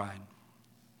for the bride.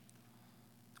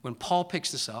 When Paul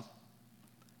picks this up,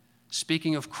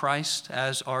 speaking of Christ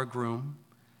as our groom,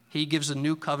 he gives a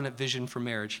new covenant vision for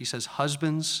marriage. He says,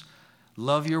 husbands,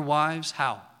 love your wives.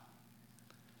 How?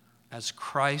 As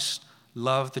Christ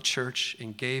loved the church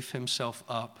and gave himself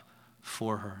up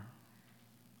for her.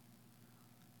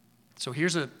 So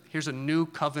here's a new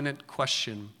covenant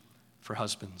question for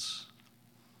husbands.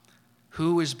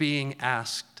 Who is being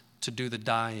asked to do the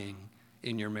dying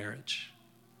in your marriage?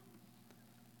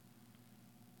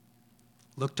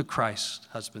 Look to Christ,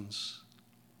 husbands.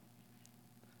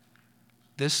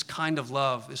 This kind of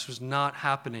love, this was not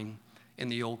happening in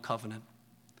the old covenant.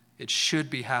 It should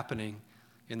be happening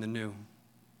in the new.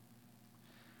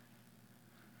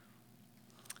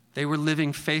 They were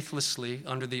living faithlessly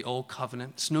under the old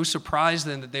covenant. It's no surprise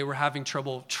then that they were having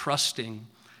trouble trusting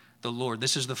the Lord.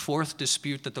 This is the fourth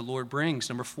dispute that the Lord brings.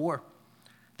 Number 4,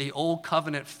 the old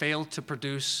covenant failed to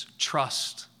produce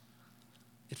trust.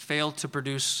 It failed to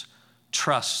produce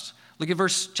trust. Look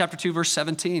at chapter 2, verse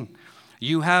 17.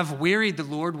 You have wearied the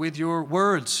Lord with your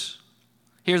words.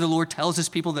 Here the Lord tells his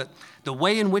people that the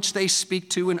way in which they speak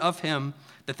to and of him,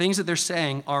 the things that they're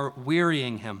saying are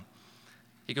wearying him.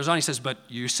 He goes on, he says, but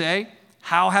you say,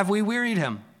 how have we wearied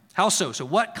him? How so? So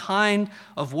what kind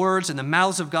of words in the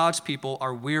mouths of God's people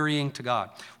are wearying to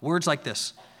God? Words like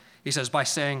this. He says, by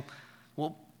saying,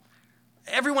 well,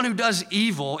 everyone who does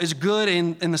evil is good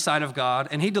in the sight of God,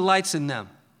 and he delights in them.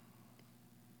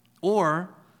 Or,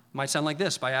 it might sound like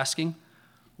this, by asking,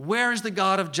 where is the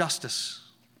God of justice?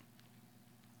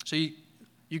 So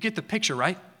you get the picture,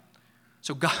 right?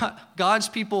 So God's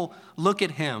people look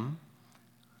at him.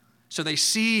 So they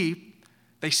see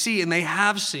and they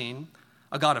have seen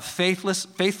a God of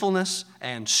faithfulness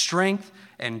and strength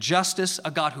and justice, a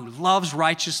God who loves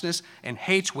righteousness and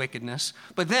hates wickedness.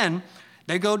 But then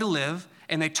they go to live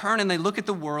and they turn and they look at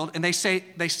the world and they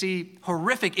see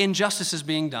horrific injustices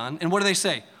being done. And what do they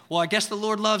say? Well, I guess the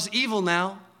Lord loves evil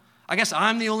now. I guess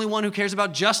I'm the only one who cares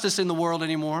about justice in the world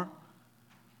anymore.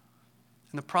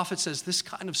 And the prophet says this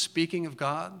kind of speaking of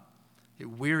God, it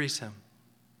wearies him.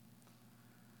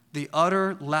 The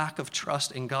utter lack of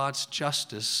trust in God's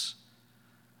justice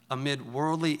amid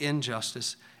worldly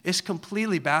injustice is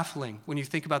completely baffling when you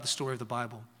think about the story of the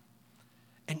Bible.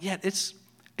 And yet it's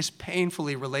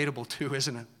painfully relatable too,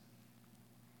 isn't it?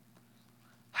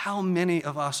 How many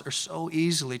of us are so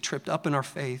easily tripped up in our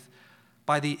faith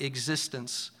by the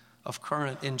existence of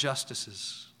current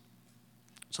injustices?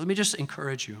 So let me just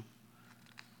encourage you.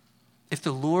 If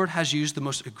the Lord has used the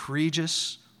most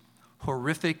egregious,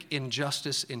 horrific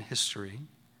injustice in history,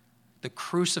 the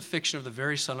crucifixion of the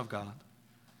very Son of God,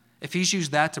 if he's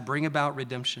used that to bring about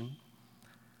redemption,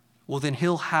 well, then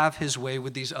he'll have his way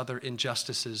with these other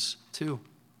injustices too.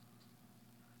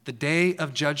 The day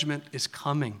of judgment is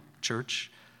coming,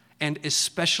 church, and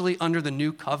especially under the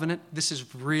new covenant, this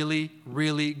is really,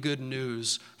 really good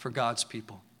news for God's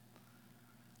people.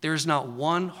 There is not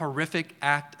one horrific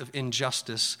act of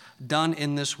injustice done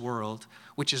in this world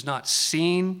which is not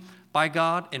seen by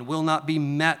God and will not be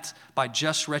met by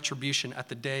just retribution at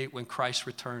the day when Christ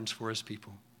returns for his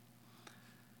people.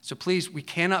 So please, we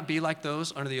cannot be like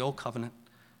those under the old covenant.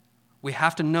 We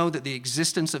have to know that the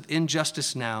existence of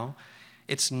injustice now,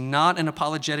 it's not an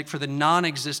apologetic for the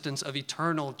non-existence of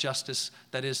eternal justice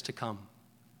that is to come.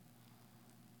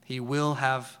 He will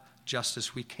have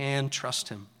justice. We can trust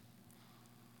him.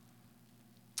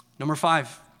 Number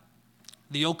 5,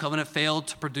 the old covenant failed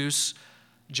to produce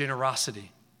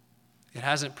generosity. It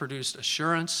hasn't produced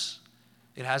assurance.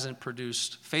 It hasn't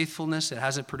produced faithfulness. It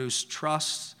hasn't produced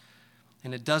trust.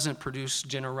 And it doesn't produce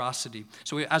generosity.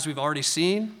 So as we've already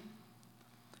seen,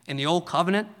 in the old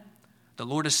covenant, the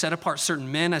Lord has set apart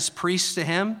certain men as priests to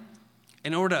him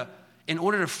in order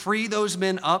to free those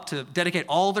men up to dedicate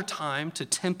all their time to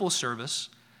temple service.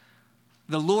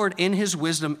 The Lord, in his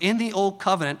wisdom, in the old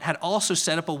covenant, had also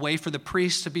set up a way for the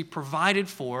priests to be provided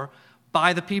for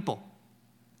by the people.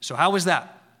 So how was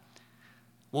that?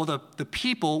 Well, the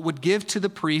people would give to the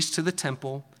priests, to the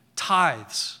temple,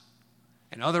 tithes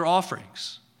and other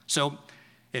offerings. So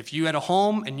if you had a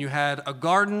home and you had a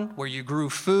garden where you grew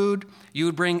food, you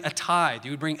would bring a tithe.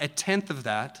 You would bring 1/10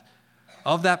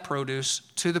 of that produce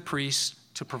to the priests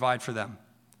to provide for them.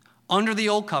 Under the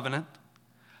old covenant,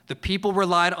 the people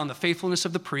relied on the faithfulness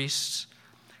of the priests,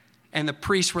 and the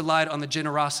priests relied on the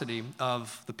generosity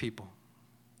of the people.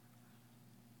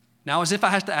 Now, as if I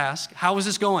have to ask, how is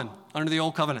this going under the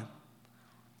old covenant?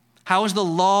 How is the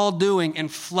law doing in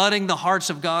flooding the hearts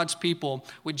of God's people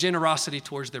with generosity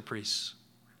towards their priests?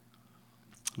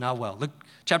 Not well. Look,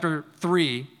 chapter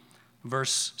 3,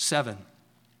 verse 7.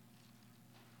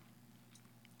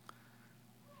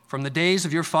 From the days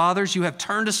of your fathers, you have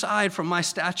turned aside from my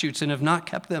statutes and have not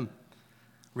kept them.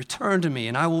 Return to me,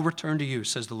 and I will return to you,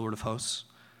 says the Lord of hosts.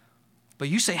 But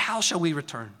you say, how shall we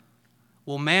return?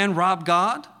 Will man rob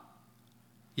God?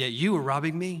 Yet you are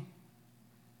robbing me.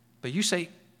 But you say,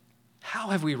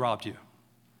 how have we robbed you?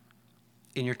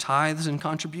 In your tithes and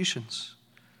contributions.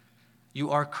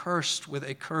 You are cursed with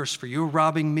a curse, for you are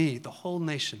robbing me, the whole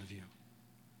nation, of you.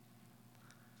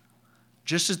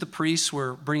 Just as the priests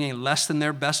were bringing less than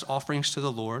their best offerings to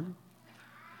the Lord,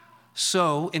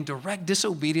 so in direct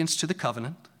disobedience to the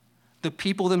covenant, the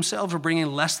people themselves were bringing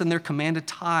less than their commanded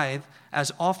tithe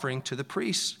as offering to the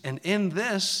priests. And in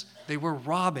this, they were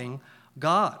robbing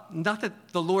God. Not that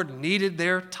the Lord needed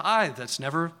their tithe. That's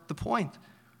never the point.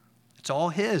 It's all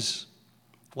his.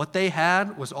 What they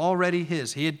had was already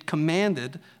his. He had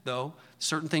commanded, though,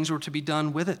 certain things were to be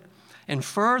done with it. And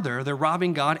further, they're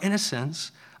robbing God, in a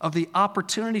sense, of the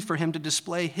opportunity for him to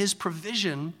display his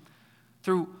provision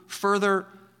through further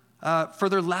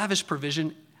lavish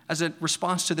provision as a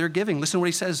response to their giving. Listen to what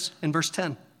he says in verse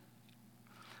 10.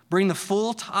 Bring the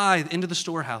full tithe into the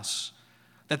storehouse,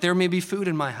 that there may be food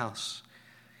in my house.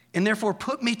 And therefore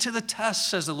put me to the test,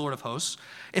 says the Lord of hosts,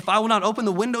 if I will not open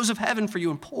the windows of heaven for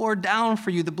you and pour down for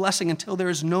you the blessing until there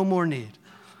is no more need.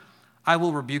 I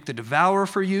will rebuke the devourer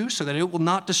for you, so that it will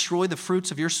not destroy the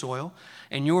fruits of your soil,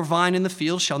 and your vine in the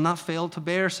field shall not fail to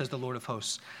bear, says the Lord of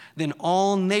hosts. Then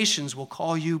all nations will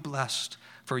call you blessed,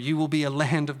 for you will be a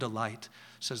land of delight,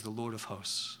 says the Lord of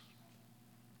hosts.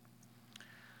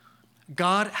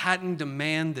 God hadn't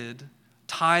demanded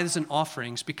tithes and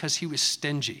offerings because he was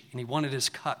stingy and he wanted his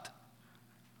cut.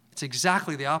 It's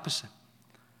exactly the opposite.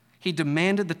 He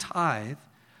demanded the tithe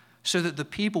so that the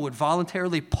people would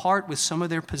voluntarily part with some of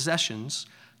their possessions,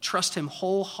 trust him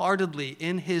wholeheartedly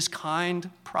in his kind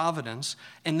providence,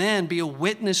 and then be a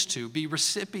witness to, be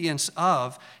recipients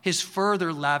of his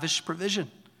further lavish provision.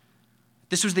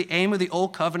 This was the aim of the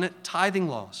Old Covenant tithing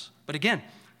laws. But again,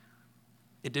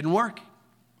 it didn't work.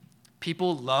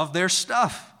 People love their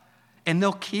stuff, and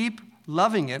they'll keep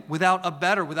loving it without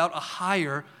a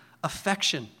higher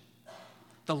affection.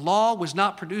 The law was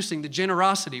not producing the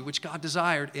generosity which God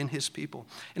desired in his people.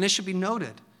 And it should be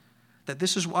noted that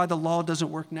this is why the law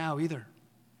doesn't work now either.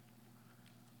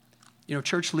 You know,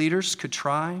 church leaders could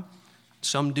try,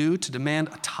 some do, to demand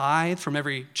a tithe from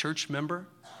every church member.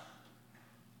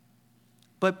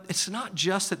 But it's not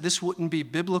just that this wouldn't be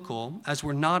biblical, as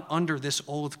we're not under this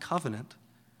old covenant.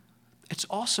 It's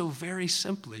also very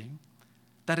simply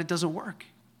that it doesn't work.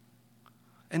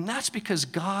 And that's because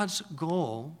God's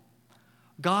goal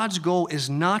is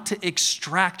not to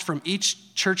extract from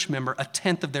each church member a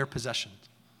tenth of their possessions.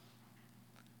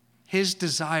 His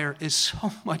desire is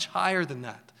so much higher than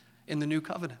that in the new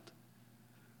covenant.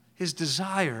 His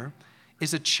desire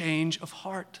is a change of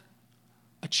heart,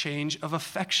 a change of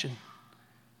affection.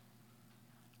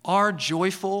 Our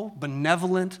joyful,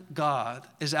 benevolent God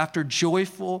is after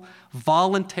joyful,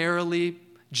 voluntarily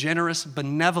generous,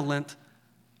 benevolent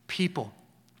people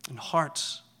and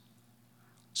hearts.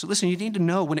 So listen, you need to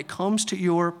know when it comes to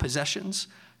your possessions,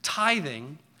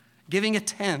 tithing, giving a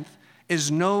tenth,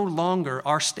 is no longer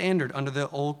our standard under the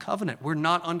old covenant. We're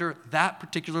not under that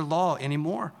particular law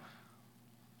anymore.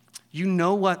 You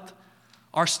know what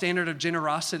our standard of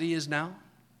generosity is now?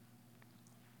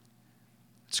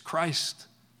 It's Christ.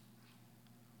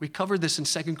 We covered this in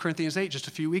 2 Corinthians 8 just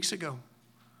a few weeks ago,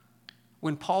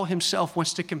 when Paul himself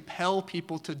wants to compel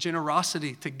people to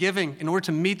generosity, to giving, in order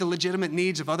to meet the legitimate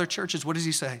needs of other churches. What does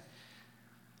he say?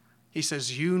 He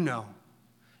says, you know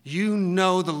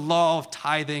the law of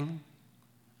tithing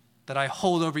that I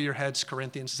hold over your heads,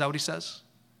 Corinthians. Is that what he says?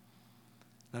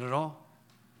 Not at all.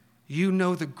 You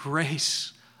know the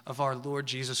grace of our Lord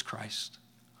Jesus Christ,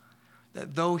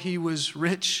 that though he was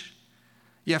rich,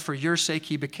 yet for your sake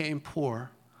he became poor,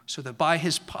 so that by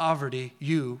his poverty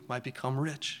you might become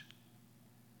rich.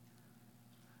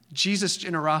 Jesus'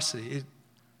 generosity,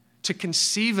 to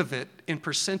conceive of it in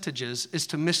percentages is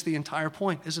to miss the entire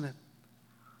point, isn't it?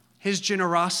 His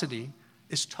generosity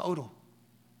is total.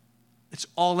 It's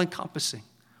all-encompassing.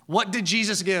 What did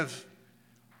Jesus give?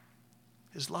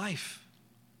 His life.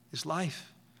 His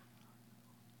life.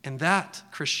 And that,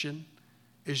 Christian,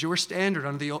 is your standard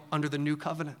under the new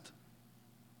covenant.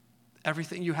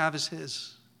 Everything you have is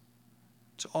his.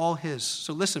 It's all his.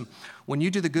 So listen, when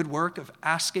you do the good work of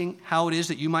asking how it is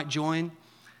that you might join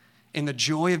in the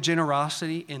joy of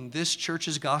generosity in this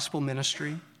church's gospel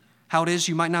ministry, how it is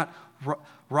you might not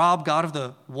rob God of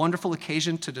the wonderful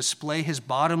occasion to display his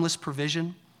bottomless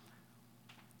provision,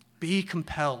 be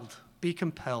compelled,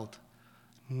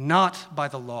 not by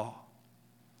the law,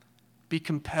 be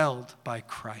compelled by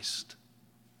Christ.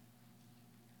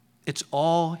 It's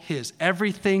all his.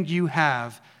 Everything you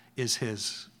have is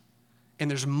his. And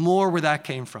there's more where that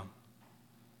came from.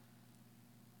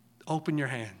 Open your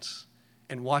hands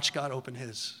and watch God open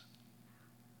his.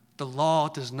 The law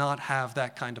does not have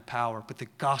that kind of power, but the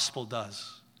gospel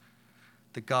does.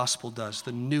 The gospel does.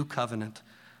 The new covenant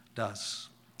does.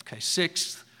 Okay,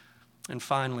 sixth, And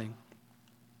finally,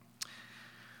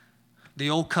 the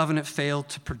old covenant failed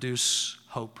to produce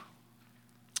hope.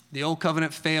 The old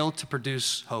covenant failed to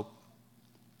produce hope.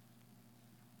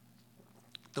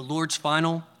 The Lord's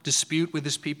final dispute with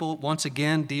his people once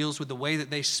again deals with the way that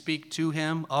they speak to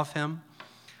him, of him.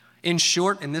 In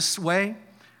short, in this way,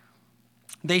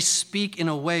 they speak in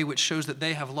a way which shows that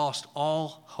they have lost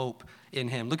all hope in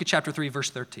him. Look at chapter 3, verse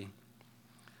 13.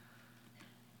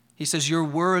 He says, "Your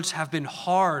words have been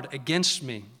hard against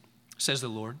me," says the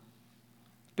Lord.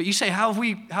 "But you say, how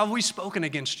have we spoken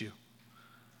against you?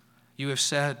 You have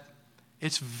said,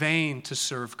 it's vain to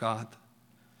serve God.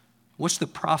 What's the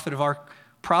profit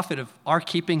of our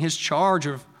keeping his charge,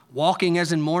 or walking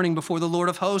as in mourning before the Lord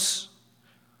of hosts?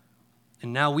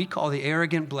 And now we call the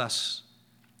arrogant blessed.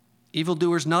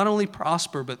 Evildoers not only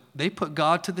prosper, but they put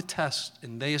God to the test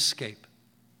and they escape."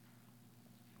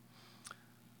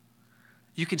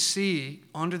 You can see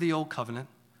under the old covenant,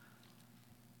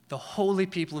 the holy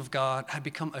people of God had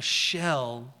become a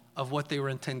shell of what they were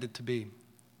intended to be.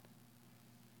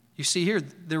 You see here,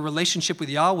 their relationship with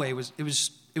Yahweh was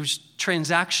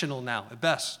transactional now at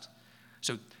best.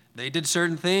 So they did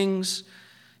certain things.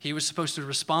 He was supposed to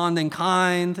respond in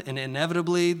kind, and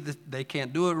inevitably they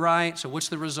can't do it right. So what's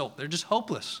the result? They're just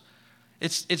hopeless.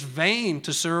 It's vain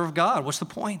to serve God. What's the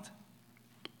point?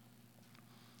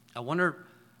 I wonder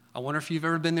if you've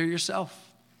ever been there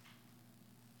yourself.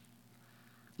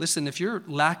 Listen, if you're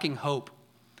lacking hope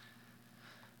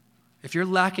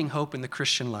in the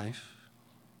Christian life,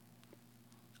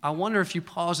 I wonder if you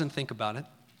pause and think about it.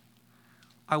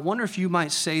 I wonder if you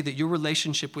might say that your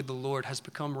relationship with the Lord has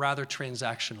become rather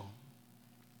transactional.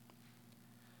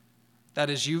 That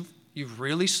is, you've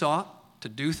really sought to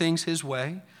do things his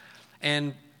way,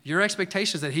 and your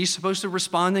expectation is that he's supposed to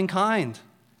respond in kind.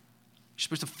 You're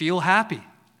supposed to feel happy,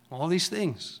 all these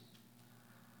things.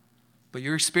 But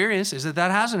your experience is that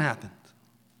hasn't happened.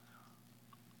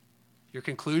 Your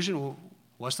conclusion, well,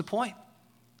 what's the point?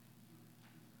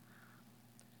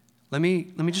 Let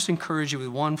me just encourage you with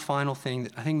one final thing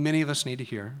that I think many of us need to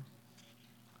hear.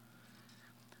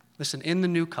 Listen, in the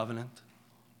new covenant,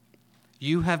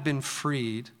 you have been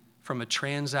freed from a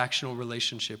transactional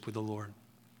relationship with the Lord.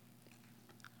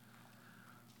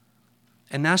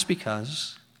 And that's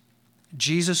because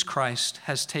Jesus Christ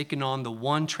has taken on the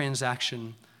one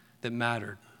transaction that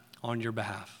mattered on your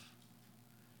behalf.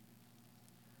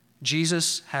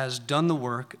 Jesus has done the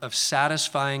work of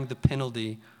satisfying the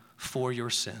penalty for your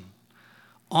sin.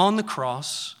 On the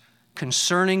cross,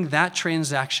 concerning that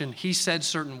transaction, he said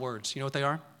certain words. You know what they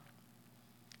are?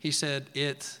 He said,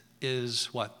 "It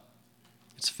is" what?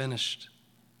 It's finished.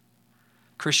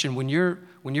 Christian, when you're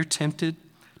tempted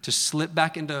to slip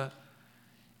back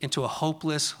into a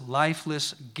hopeless,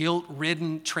 lifeless,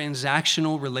 guilt-ridden,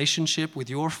 transactional relationship with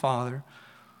your Father,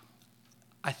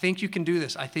 I think you can do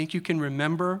this. I think you can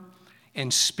remember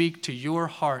and speak to your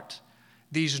heart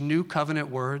these new covenant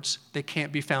words that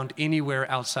can't be found anywhere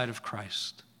outside of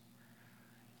Christ.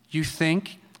 You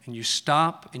think and you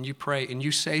stop and you pray and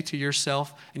you say to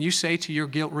yourself and you say to your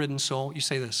guilt-ridden soul, you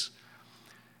say this: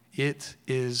 "It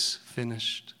is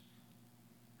finished."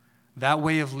 That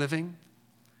way of living,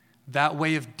 that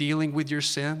way of dealing with your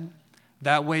sin,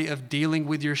 that way of dealing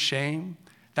with your shame,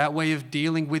 that way of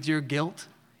dealing with your guilt,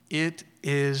 it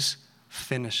is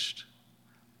finished.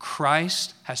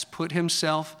 Christ has put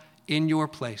himself in your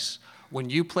place. When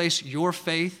you place your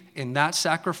faith in that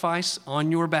sacrifice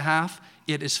on your behalf,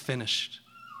 it is finished.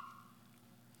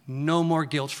 No more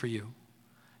guilt for you.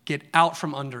 Get out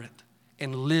from under it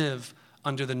and live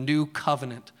under the new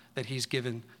covenant that he's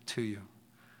given to you.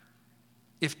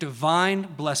 If divine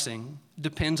blessing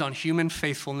depends on human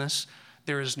faithfulness,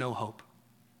 there is no hope.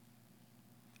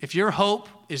 If your hope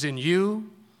is in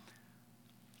you,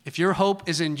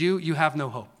 you have no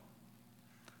hope.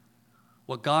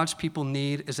 What God's people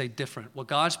need is what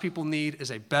God's people need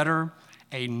is a better,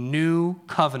 a new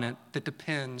covenant that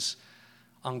depends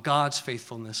on God's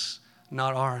faithfulness,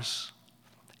 not ours.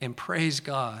 And praise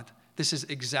God, this is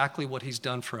exactly what he's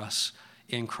done for us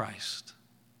in Christ.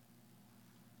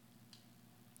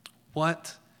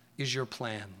 What is your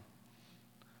plan?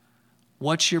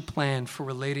 What's your plan for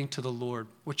relating to the Lord?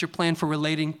 What's your plan for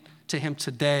relating to him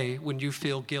today when you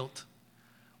feel guilt?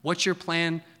 What's your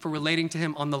plan for relating to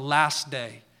him on the last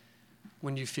day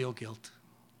when you feel guilt?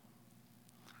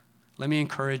 Let me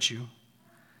encourage you.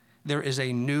 There is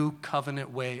a new covenant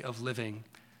way of living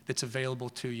that's available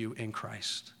to you in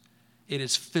Christ. It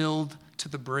is filled to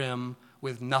the brim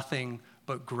with nothing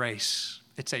but grace.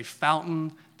 It's a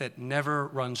fountain that never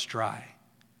runs dry,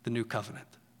 the new covenant.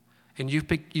 And you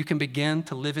can begin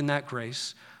to live in that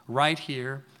grace right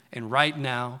here and right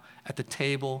now at the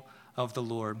table of the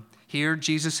Lord. Here,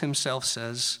 Jesus himself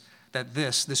says that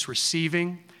this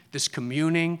receiving, this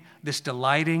communing, this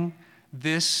delighting,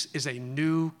 this is a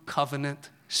new covenant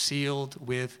sealed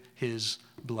with his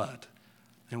blood.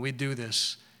 And we do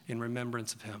this in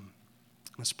remembrance of him.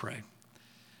 Let's pray.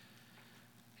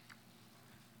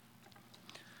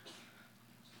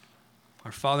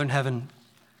 Our Father in heaven,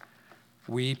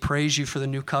 we praise you for the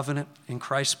new covenant in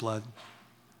Christ's blood.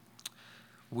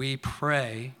 We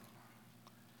pray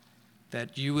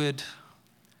that you would,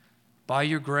 by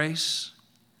your grace,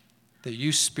 that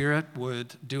you, Spirit,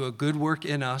 would do a good work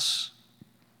in us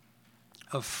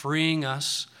of freeing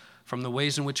us from the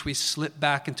ways in which we slip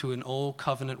back into an old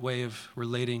covenant way of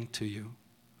relating to you.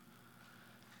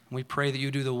 And we pray that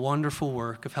you do the wonderful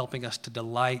work of helping us to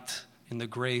delight in the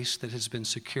grace that has been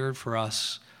secured for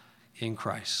us in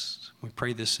Christ. We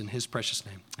pray this in his precious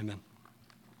name. Amen.